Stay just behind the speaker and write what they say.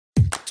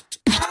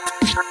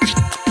America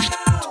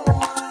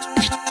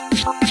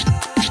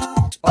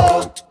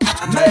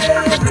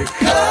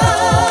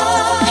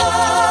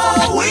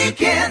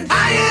Weekend.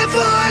 I hear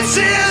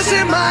voices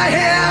in my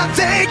head.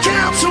 They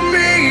counsel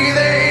me.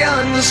 They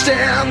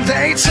understand.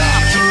 They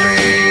talk to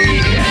me.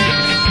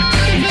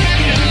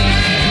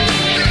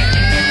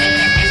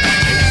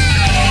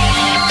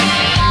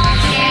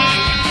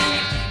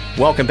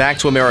 Welcome back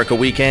to America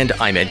Weekend.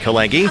 I'm Ed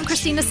Kalegi. I'm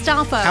Christina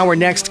Stolfo. Our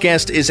next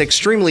guest is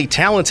extremely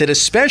talented,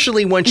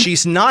 especially when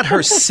she's not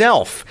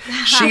herself.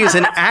 She is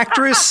an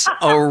actress,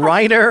 a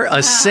writer,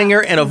 a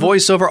singer, and a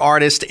voiceover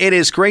artist. It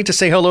is great to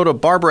say hello to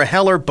Barbara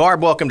Heller.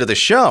 Barb, welcome to the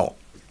show.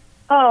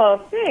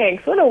 Oh,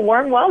 thanks. What a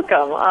warm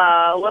welcome.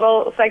 A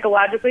little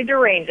psychologically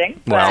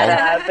deranging,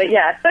 but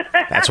yeah.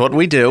 That's what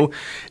we do.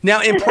 Now,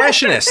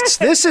 Impressionists,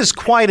 this is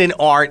quite an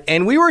art,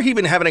 and we were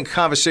even having a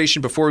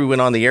conversation before we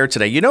went on the air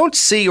today. You don't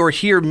see or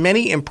hear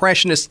many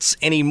Impressionists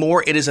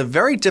anymore. It is a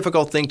very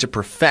difficult thing to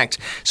perfect.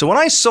 So when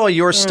I saw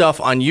your stuff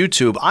on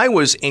YouTube, I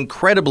was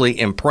incredibly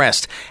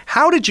impressed.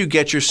 How did you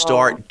get your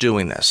start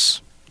doing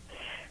this?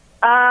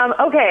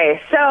 Okay,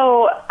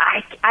 so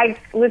I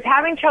was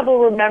having trouble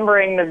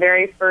remembering the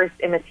very first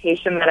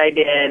imitation that I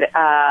did,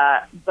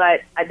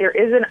 but there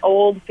is an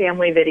old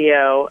family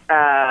video,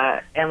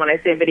 and when I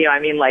say video, I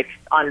mean like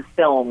on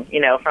film, you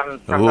know, from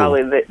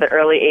probably the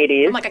early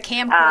 80s. I'm like a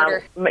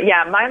camcorder.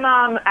 Yeah, my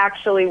mom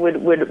actually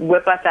would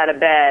whip us out of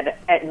bed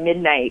at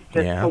midnight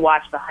just to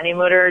watch The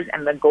Honeymooners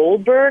and The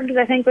Goldbergs,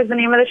 I think was the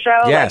name of the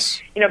show. Yes.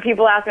 Like, you know,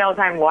 people ask me all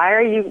the time,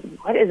 why do you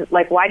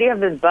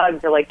have this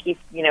bug to like keep,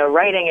 you know,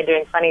 writing and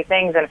doing funny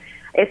things? And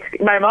it's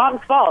my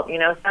mom's fault. You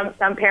know,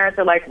 some parents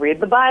are like, read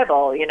the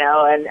Bible, you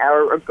know,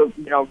 or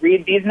you know,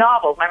 read these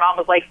novels. My mom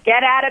was like,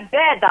 get out of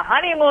bed. The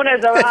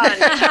Honeymooners are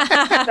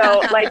on.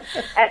 So like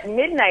at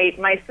midnight,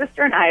 my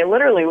sister and I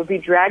literally would be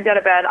dragged out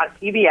of bed on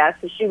PBS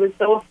because she was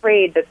so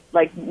afraid that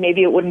like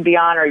maybe it wouldn't be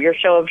on or your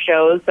show of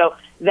shows. So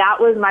that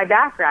was my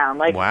background.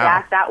 Like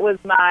that was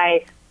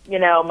my, you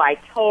know, my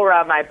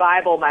Torah, my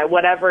Bible, my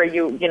whatever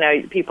you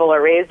know, people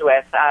are raised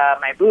with,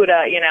 my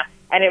Buddha, you know.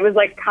 And it was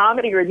like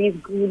comedy, or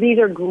these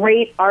are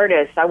great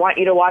artists. I want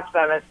you to watch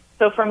them. And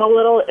so from a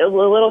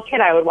little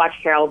kid, I would watch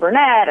Carol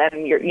Burnett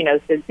and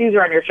Sid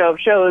Caesar on your show of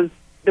shows,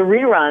 the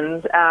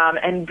reruns,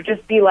 and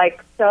just be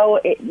like so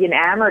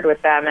enamored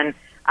with them. And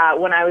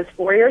when I was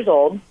 4 years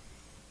old,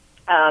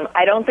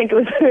 I don't think it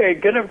was a very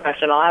good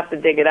impression. I'll have to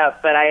dig it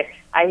up, but I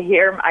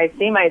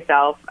see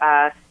myself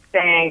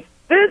saying,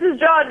 "This is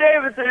John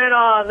Davidson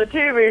on the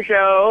TV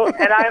show,"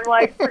 and I'm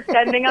like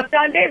pretending I'm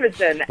John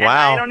Davidson. And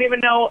I don't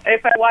even know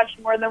if I watched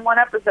more than one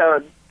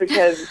episode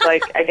because,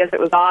 like, I guess it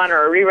was on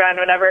or a rerun or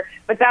whatever.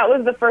 But that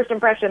was the first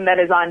impression that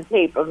is on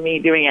tape of me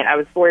doing it. I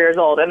was 4 years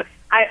old, and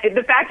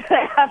the fact that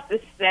I have to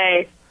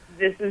say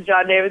this is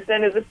John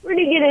Davidson is a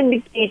pretty good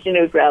indication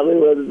it probably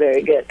wasn't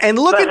very good. And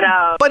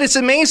but it's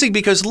amazing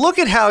because look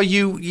at how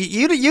you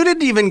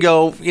didn't even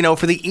go, you know,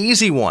 for the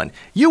easy one.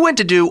 You went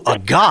to do a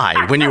guy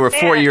when you were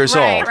 4 years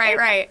old.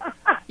 Right.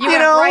 You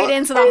went right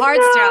into the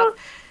hard stuff.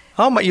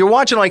 Oh my! You're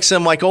watching like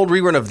some old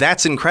rerun of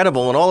That's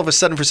Incredible, and all of a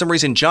sudden, for some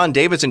reason, John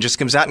Davidson just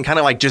comes out and kind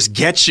of like just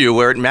gets you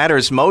where it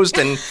matters most,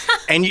 and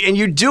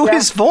you do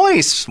his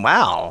voice.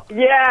 Wow.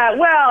 Yeah.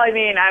 Well, I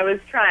mean, I was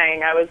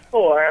trying. I was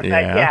 4, but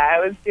I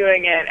was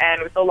doing it,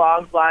 and with the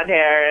long blonde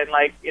hair, and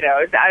like, you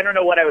know, I don't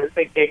know what I was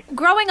thinking.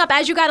 Growing up,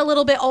 as you got a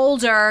little bit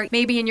older,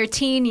 maybe in your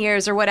teen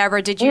years or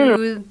whatever, did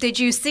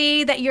you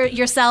see that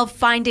yourself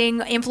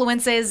finding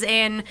influences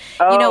in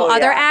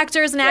other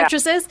actors and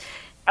actresses?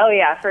 Oh,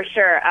 yeah, for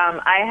sure.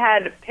 I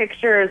had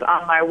pictures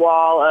on my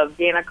wall of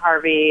Dana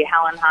Carvey,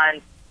 Helen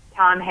Hunt,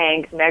 Tom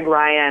Hanks, Meg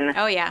Ryan,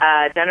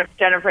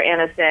 Jennifer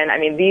Aniston. I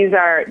mean, these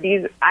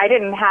I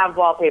didn't have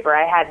wallpaper.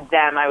 I had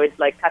them. I would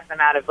like cut them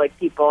out of like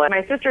people. And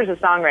my sister's a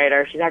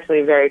songwriter. She's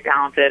actually very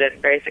talented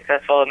and very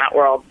successful in that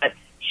world. But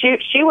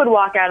she would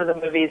walk out of the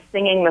movies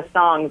singing the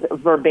songs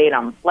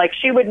verbatim. Like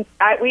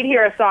we'd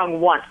hear a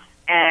song once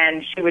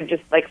and she would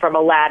just like from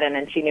Aladdin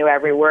and she knew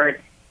every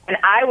word. And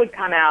I would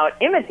come out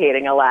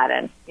imitating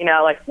Aladdin, you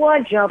know, like,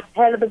 one jumps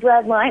ahead of the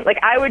red line. Like,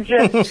 I would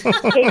just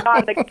take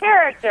on the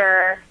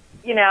character,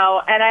 you know,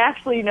 and I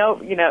actually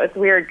know, you know, it's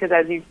weird because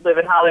as you live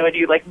in Hollywood,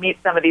 you, like,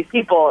 meet some of these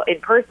people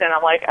in person.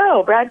 I'm like,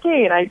 oh, Brad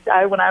Kane,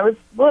 I when I was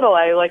little,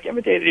 I, like,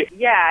 imitated you.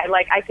 Yeah,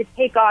 like, I could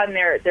take on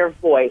their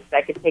voice.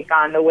 I could take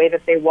on the way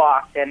that they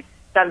walked. And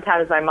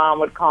sometimes my mom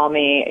would call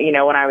me, you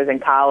know, when I was in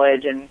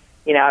college and,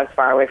 you know, I was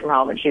far away from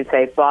home, and she'd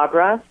say,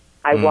 Barbara,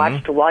 I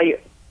watched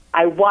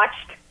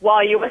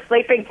while you were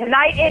sleeping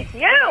tonight. It's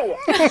you.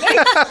 It's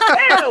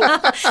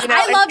you. You know,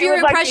 I love your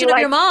impression of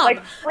your mom.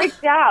 Like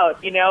freaked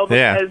out, you know,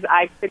 because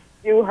I could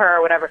do her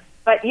or whatever.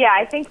 But yeah,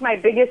 I think my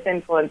biggest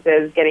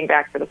influences, getting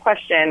back to the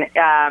question,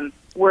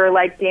 were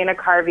like Dana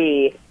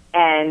Carvey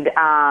and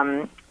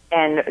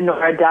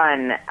Nora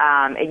Dunn,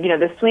 you know,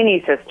 the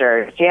Sweeney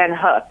sisters, Jan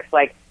Hooks,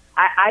 like.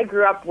 I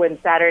grew up when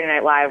Saturday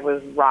Night Live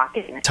was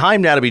rocking.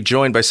 Time now to be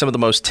joined by some of the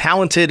most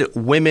talented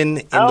women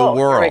in the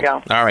world. Here we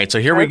go. All right, so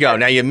here we go.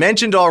 Now, you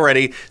mentioned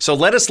already, so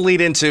let us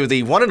lead into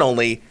the one and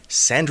only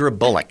Sandra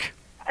Bullock.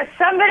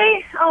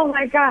 Somebody? Oh,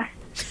 my gosh.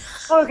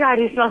 Oh God,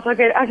 you smell so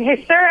good.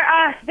 Okay,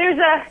 sir. There's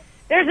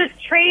a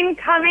train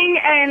coming,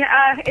 and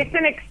it's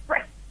an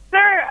express.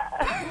 Sir,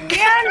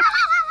 man.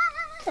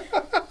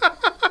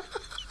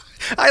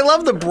 I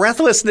love the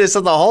breathlessness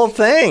of the whole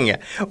thing.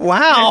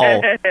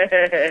 Wow.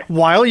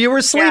 While you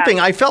were sleeping,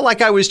 I felt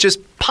like I was just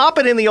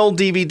popping in the old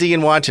DVD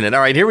and watching it. All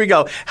right, here we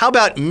go. How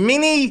about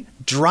Minnie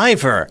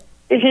Driver?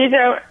 If you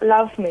don't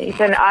love me,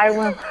 then I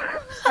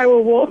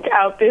will walk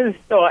out this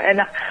door,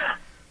 and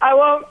I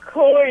won't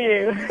call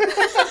you.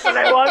 And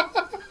I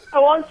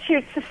want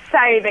you to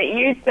say that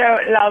you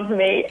don't love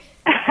me.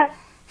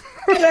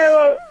 And I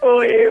won't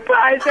call you, but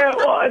I don't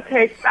want to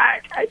take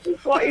back. I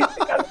just want you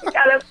to come to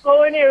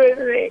California with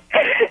me.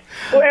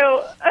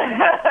 Will.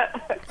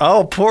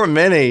 Oh, poor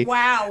Minnie.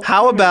 Wow.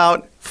 How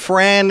about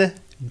Fran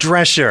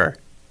Drescher?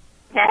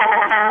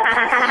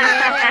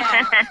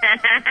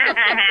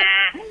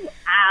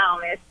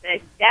 Oh,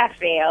 Mr.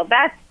 Sheffield,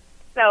 that's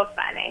so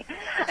funny.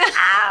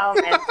 Oh,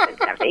 Mr.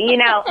 Sheffield. You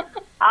know,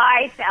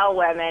 I tell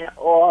women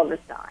all the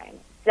time,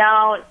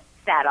 don't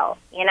settle.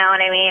 You know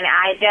what I mean?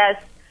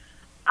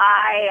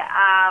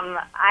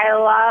 I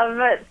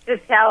love to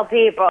tell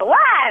people,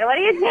 what are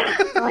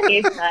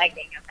you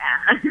talking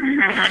about?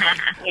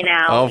 You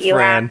know, you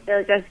have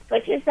to just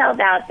put yourself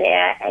out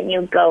there and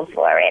you go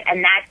for it.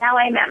 And that's how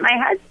I met my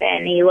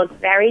husband. He looks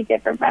very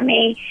different from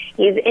me.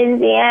 He's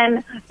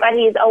Indian, but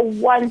he's a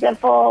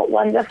wonderful,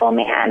 wonderful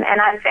man,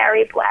 and I'm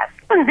very blessed.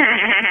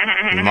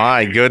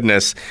 My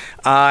goodness.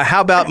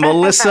 How about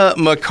Melissa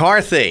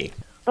McCarthy?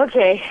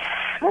 Okay.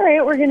 All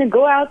right, we're going to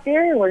go out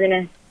there and we're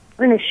going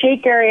to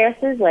shake our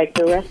asses like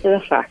the rest of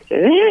the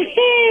foxes.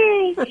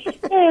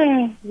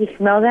 You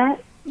smell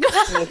that?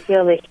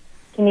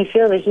 Can you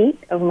feel the heat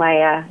of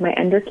my my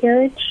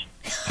undercarriage?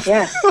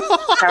 Yeah,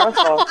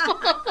 powerful.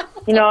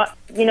 You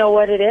know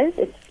what it is?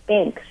 It's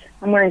Spanx.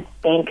 I'm wearing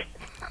Spanx.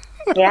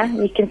 Yeah,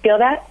 you can feel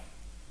that.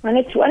 Why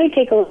don't you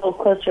take a little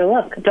closer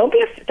look? Don't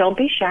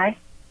be shy.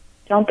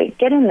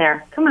 Get in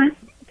there. Come on.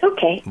 It's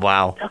okay.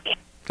 Wow. It's okay.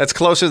 That's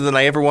closer than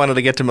I ever wanted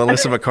to get to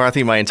Melissa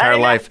McCarthy my entire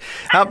life.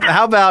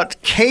 How about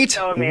Kate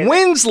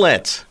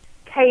Winslet?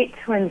 Kate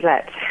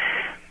Winslet.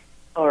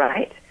 All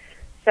right.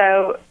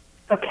 So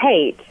for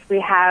Kate, we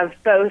have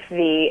both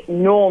the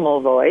normal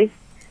voice,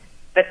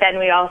 but then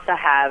we also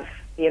have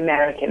the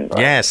American voice.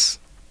 Yes.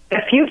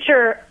 The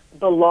future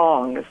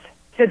belongs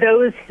to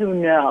those who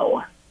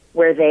know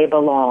where they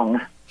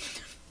belong.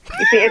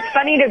 You see, it's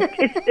funny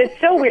it's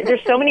so weird.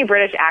 There's so many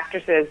British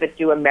actresses that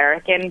do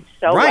American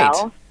so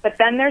well, but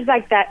then there's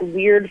like that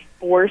weird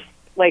force,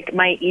 like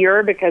my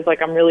ear, because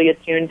like I'm really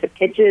attuned to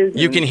pitches.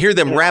 You can hear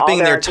them wrapping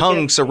their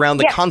tongues around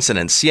the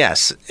consonants,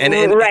 yes, and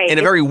in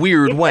a very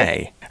weird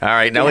way. All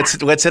right, now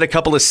let's hit a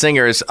couple of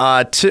singers.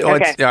 All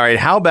right,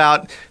 how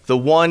about the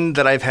one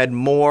that I've had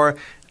more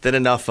than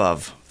enough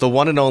of, the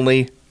one and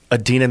only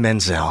Idina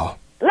Menzel.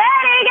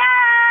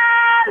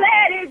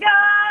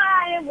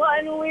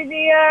 With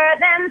the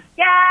earth and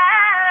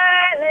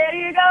sky, let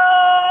it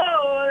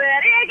go,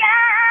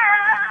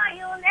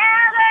 you'll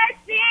never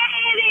see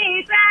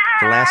me cry.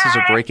 Glasses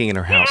are breaking in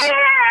her house. Here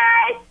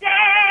I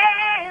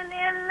stand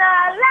in the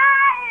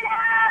light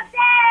of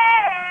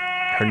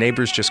day. Her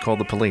neighbors just called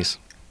the police.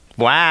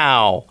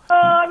 Wow.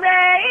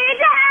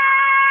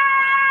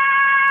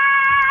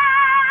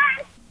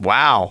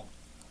 Wow.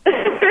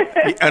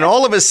 And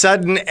all of a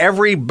sudden,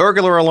 every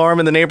burglar alarm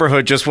in the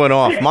neighborhood just went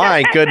off.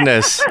 My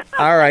goodness.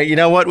 All right, you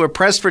know what? We're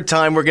pressed for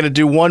time. We're going to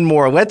do one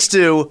more. Let's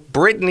do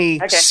Britney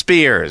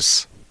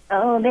Spears.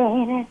 Oh,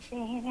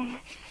 baby,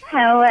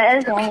 how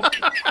was I?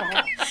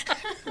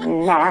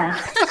 Now,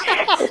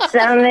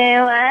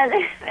 something was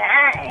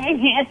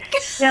right.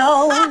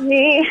 Show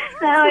me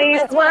how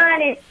you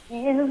want it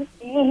to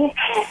be.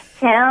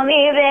 Tell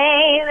me,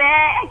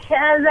 baby,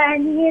 'cause I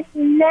need to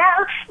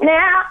know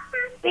now,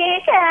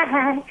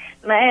 because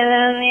my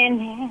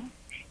loneliness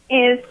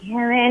is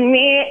killing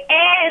me,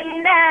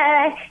 and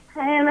I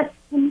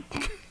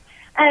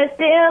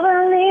still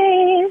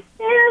believe.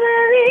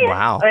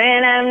 Wow.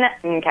 When I'm not,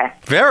 okay.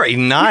 Very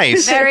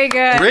nice. Very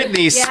good.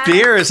 Britney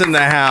Spears in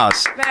the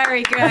house.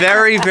 Very good.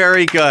 Very,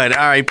 very good.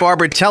 All right,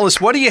 Barbara, tell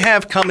us, what do you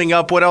have coming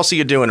up? What else are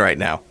you doing right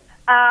now?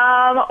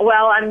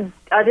 Well, I'm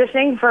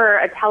auditioning for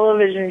a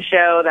television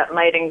show that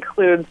might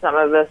include some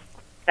of this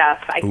stuff.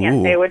 I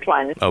can't say which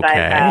one, but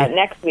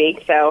next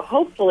week. So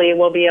hopefully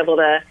we'll be able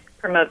to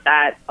promote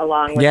that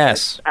along with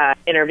this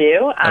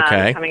interview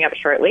coming up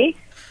shortly.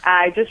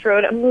 I just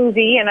wrote a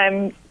movie, and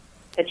I'm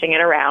pitching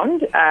it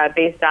around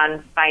based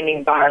on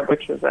Finding Barb,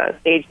 which was a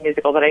stage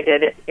musical that I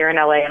did here in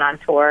LA and on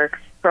tour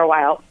for a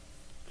while.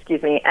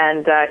 Excuse me.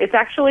 And it's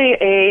actually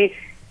a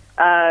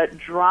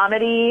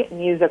dramedy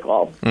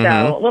musical,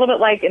 so a little bit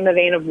like in the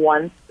vein of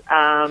Once,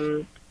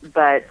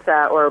 but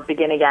or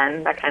Begin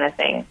Again, that kind of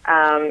thing.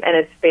 And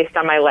it's based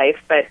on my life,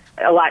 but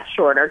a lot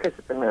shorter because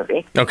it's a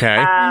movie.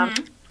 Okay.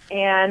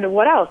 And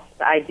what else?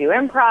 I do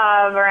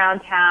improv around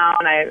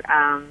town.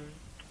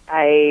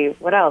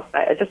 What else?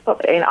 I just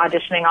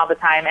auditioning all the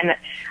time, and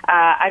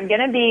I'm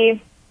going to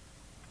be.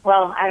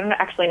 Well, I don't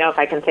actually know if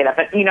I can say that,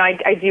 but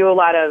I do a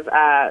lot of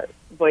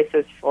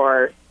voices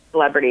for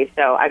celebrity.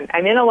 So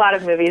I'm in a lot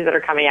of movies that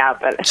are coming out.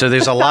 But So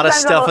there's a lot of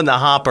stuff in the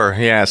hopper.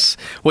 Yes.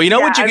 Well, you know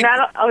what you I'm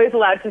not always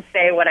allowed to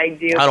say what I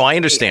do. Oh, no, I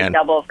understand.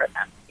 Double for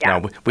them. Yeah.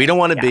 No, we don't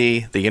want to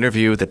be the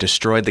interview that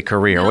destroyed the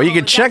career. No, well, you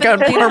can check out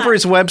definitely not.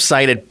 Barbara's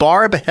website at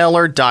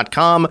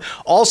barbheller.com.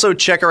 Also,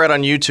 check her out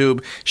on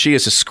YouTube. She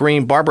is a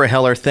scream. Barbara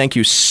Heller, thank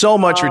you so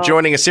much for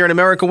joining us here in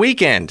America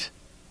Weekend.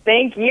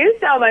 Thank you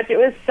so much. It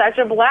was such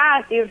a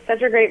blast. You have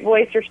such a great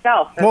voice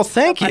yourself. Well,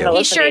 thank so fun you. to He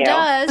listen sure to you.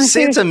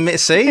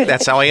 does. See,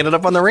 that's how I ended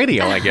up on the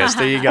radio, I guess.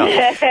 There you go.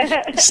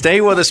 Stay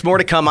with us. More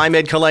to come. I'm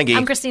Ed Kalengi.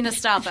 I'm Christina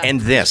Stapa.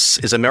 And this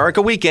is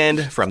America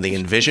Weekend from the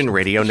Envision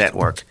Radio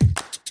Network.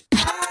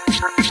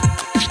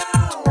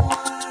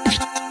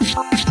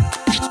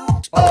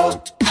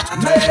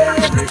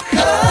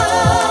 America.